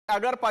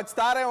अगर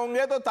पछता रहे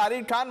होंगे तो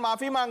तारिक खान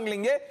माफी मांग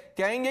लेंगे,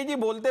 कहेंगे कि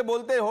बोलते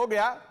बोलते हो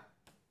गया।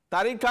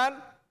 तारिक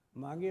खान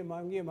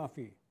मांगिए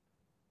माफी।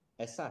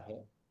 ऐसा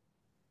है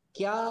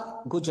क्या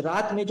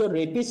गुजरात में जो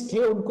रेपिस्ट थे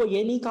उनको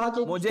ये नहीं कहा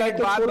कि मुझे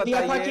एक बात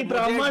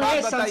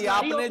बताइए,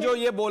 आपने जो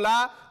ये बोला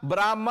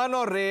ब्राह्मण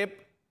और रेप,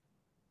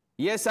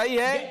 ये सही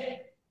है?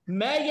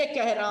 मैं ये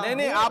कह रहा हूं,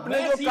 नहीं,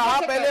 आपने जो कहा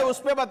पहले उस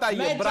पे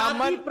बताइए।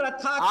 ब्राह्मण,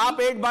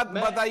 आप एक बात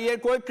बताइए,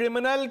 कोई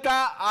क्रिमिनल का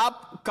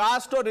आप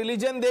कास्ट और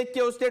रिलीजन देख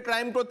के उसके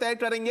क्राइम को तय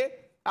करेंगे?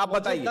 आप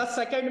बताइए। 10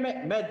 सेकंड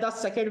में मैं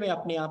 10 सेकंड में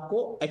अपने आप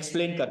को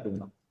एक्सप्लेन कर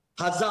दूंगा।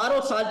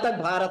 हजारों साल तक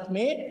भारत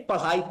में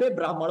पढ़ाई पे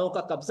ब्राह्मणों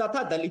का कब्जा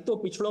था, दलितों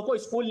पिछड़ों को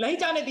स्कूल नहीं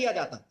जाने दिया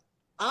जाता।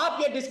 आप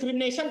ये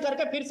डिस्क्रिमिनेशन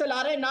करके फिर से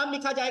ला रहे हैं, नाम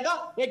लिखा जाएगा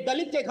एक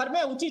दलित के घर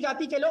में ऊंची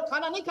जाति के लोग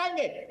खाना नहीं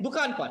खाएंगे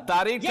दुकान पर।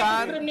 तारिक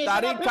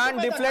खान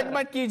डिफ्लेक्ट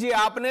मत कीजिए।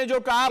 आपने जो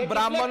कहा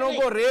ब्राह्मणों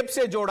को रेप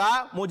से जोड़ा,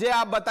 मुझे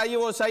आप बताइए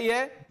वो सही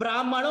है?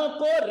 ब्राह्मणों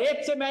को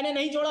रेप से मैंने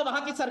नहीं जोड़ा,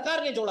 वहां की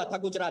सरकार ने जोड़ा था,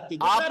 गुजरात की।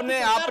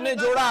 आपने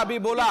जोड़ा, अभी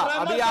बोला,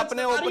 अभी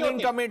आपने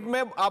ओपनिंग कमेंट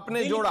में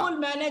आपने जोड़ा।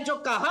 मैंने जो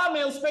कहा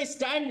मैं उस पर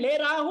स्टैंड ले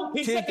रहा हूं,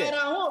 फिर से कह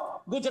रहा हूं,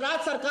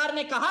 गुजरात सरकार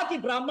ने कहा कि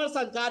ब्राह्मण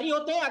सरकारी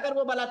होते हैं, अगर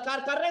वो बलात्कार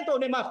कर रहे हैं तो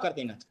उन्हें माफ कर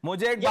देना।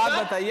 मुझे एक बात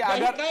बताइए,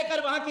 अगर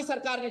कहकर वहां की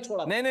सरकार ने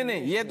छोड़ा।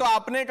 नहीं, ये तो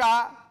आपने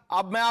कहा।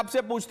 अब मैं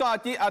आपसे पूछता हूं,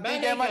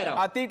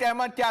 अतीक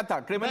अहमद क्या था?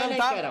 क्रिमिनल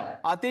था?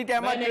 अतीक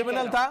अहमद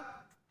क्रिमिनल था?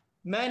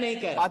 मैं नहीं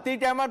कह रहा।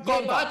 अतीक अहमद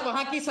कौन था? बात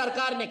वहां की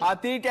सरकार ने।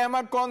 अतीक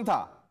अहमद कौन था?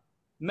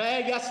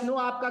 मैं यस नो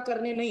आपका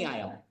करने नहीं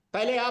आया हूं,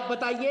 पहले आप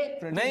बताइए।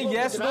 नहीं,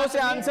 यस नो से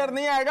आंसर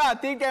नहीं आएगा।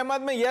 अतीक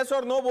अहमद में यस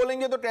और नो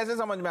बोलेंगे तो कैसे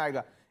समझ में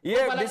आएगा?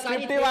 ये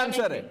डिस्क्रिप्टिव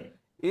आंसर है,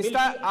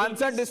 इसका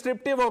आंसर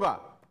डिस्क्रिप्टिव होगा।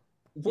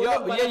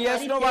 ये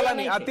यस नो वाला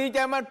नहीं। अतीक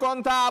अहमद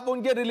कौन था? आप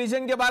उनके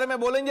रिलीजन के बारे में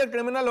बोलेंगे?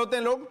 क्रिमिनल होते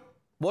हैं लोग?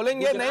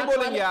 बोलेंगे? नहीं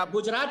बोलेंगे आप?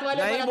 गुजरात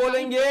वाले नहीं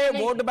बोलेंगे,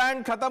 वोट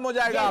बैंक खत्म हो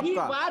जाएगा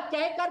आपका। बात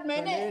कहकर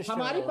मैंने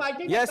हमारी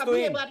पार्टी ने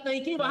कभी ये बात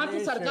नहीं की, वहां की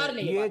सरकार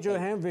ने ये जो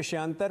है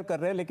विषयांतर कर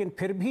रहे हैं। लेकिन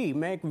फिर भी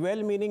मैं एक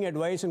वेल मीनिंग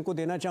एडवाइस इनको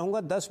देना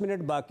चाहूंगा। 10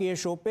 मिनट बाकी है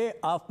शो पे,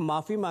 आप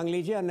माफी मांग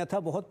लीजिए, अन्यथा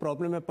बहुत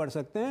प्रॉब्लम में पड़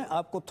सकते हैं।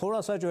 आपको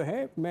थोड़ा सा जो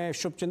है मैं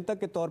शुभचिंतक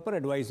के तौर पर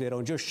एडवाइस दे रहा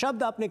हूं। जो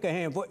शब्द आपने कहे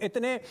हैं वो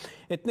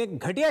इतने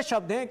घटिया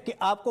शब्द हैं कि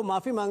आपको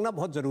माफी मांगना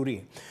बहुत जरूरी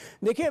है।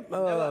 देखिए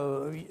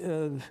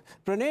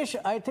Pranesh,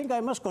 I think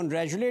I must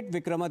congratulate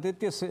Vikramaditya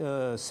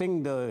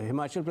Singh, the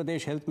Himachal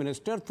Pradesh Health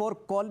Minister, for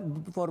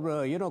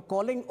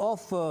calling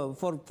off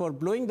for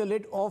blowing the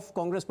lid off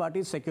Congress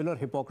Party's secular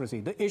hypocrisy.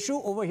 The issue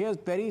over here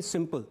is very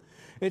simple.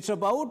 It's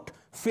about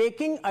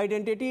faking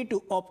identity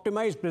to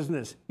optimize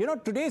business.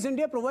 Today's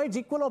India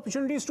provides equal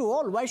opportunities to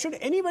all. Why should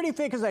anybody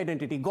fake his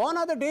identity? Gone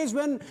are the days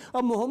when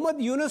a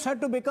Muhammad Yunus had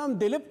to become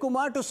Dilip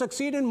Kumar to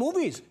succeed in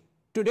movies.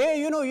 Today,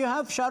 you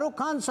have Shah Rukh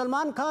Khan,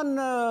 Salman Khan,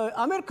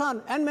 Amir Khan,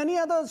 and many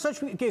other such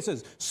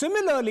cases.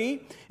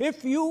 Similarly,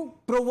 if you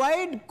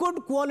provide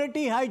good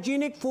quality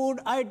hygienic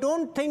food, I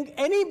don't think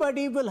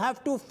anybody will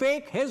have to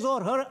fake his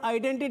or her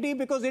identity,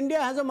 because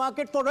India has a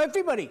market for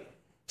everybody.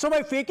 So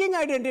by faking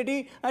identity,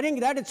 I think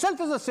that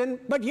itself is a sin.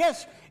 But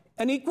yes,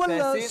 an equal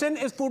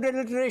sin is food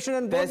adulteration,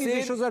 and both these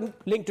issues are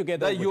linked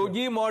together. The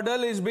Yogi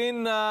model has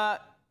been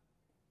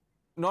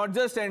not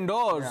just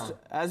endorsed,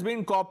 has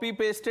been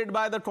copy-pasted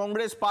by the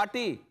Congress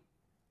party.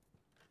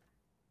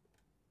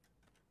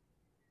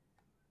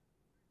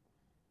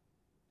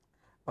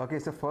 Okay,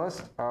 so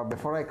first,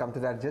 before I come to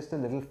that, just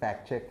a little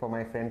fact check for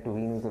my friend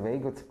Tuhin, who's a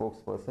very good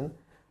spokesperson.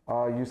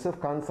 Yusuf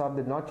Khan Saab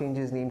did not change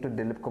his name to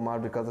Dilip Kumar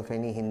because of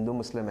any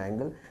Hindu-Muslim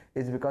angle.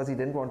 It's because he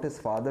didn't want his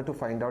father to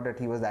find out that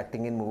he was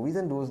acting in movies,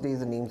 and those days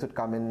the names would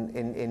come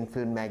in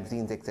film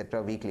magazines,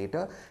 etc. a week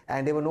later,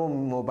 and there were no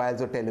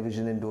mobiles or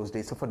television in those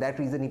days. So for that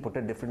reason, he put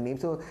a different name,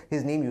 so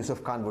his name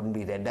Yusuf Khan wouldn't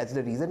be read. That's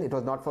the reason. It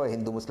was not for a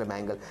Hindu-Muslim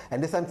angle.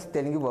 And this I'm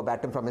telling you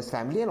verbatim from his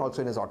family and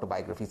also in his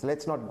autobiography. So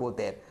let's not go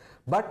there.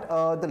 But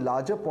the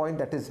larger point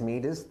that is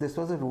made is, this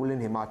was a rule in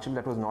Himachal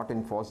that was not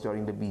enforced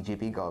during the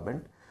BJP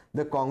government.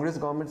 The Congress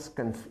government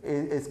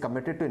is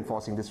committed to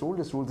enforcing this rule.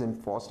 This rule is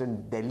enforced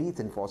in Delhi, it's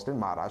enforced in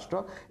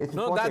Maharashtra.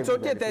 No, that's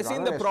okay,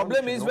 Tehseen. The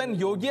problem is when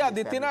Yogi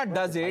Adityanath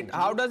does it,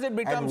 how does it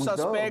become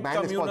suspect,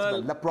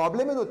 communal? The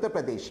problem in Uttar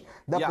Pradesh,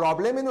 the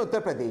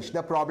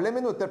problem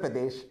in Uttar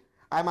Pradesh,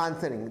 I'm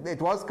answering.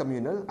 It was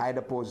communal. I had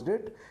opposed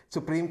it.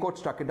 Supreme Court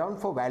struck it down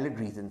for valid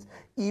reasons.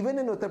 Even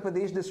in Uttar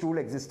Pradesh, this rule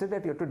existed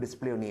that you have to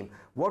display your name.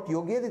 What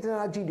Yogi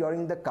Adityanath ji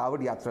during the Kanwar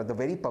Yatra, the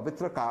very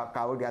pavitra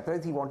Kanwar Yatra,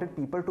 is he wanted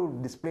people to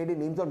display their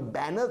names on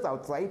banners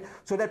outside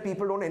so that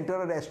people don't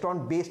enter a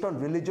restaurant based on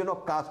religion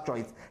or caste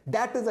choice.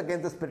 That is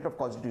against the spirit of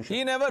constitution.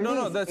 He never,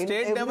 the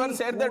state never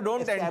said that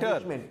don't enter.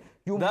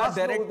 The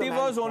directive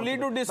was only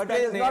to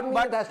display name.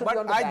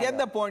 But I get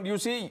the point. You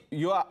see,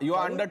 you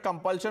are under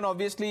compulsion,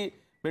 obviously.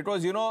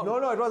 Because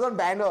No, it was on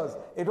banners.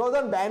 It was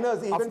on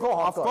banners even for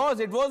hawkers. Of course,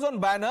 it was on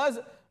banners,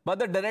 but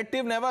the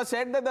directive never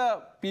said that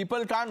the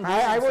people can't go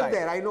I was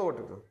there, I know what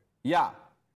it was. Yeah.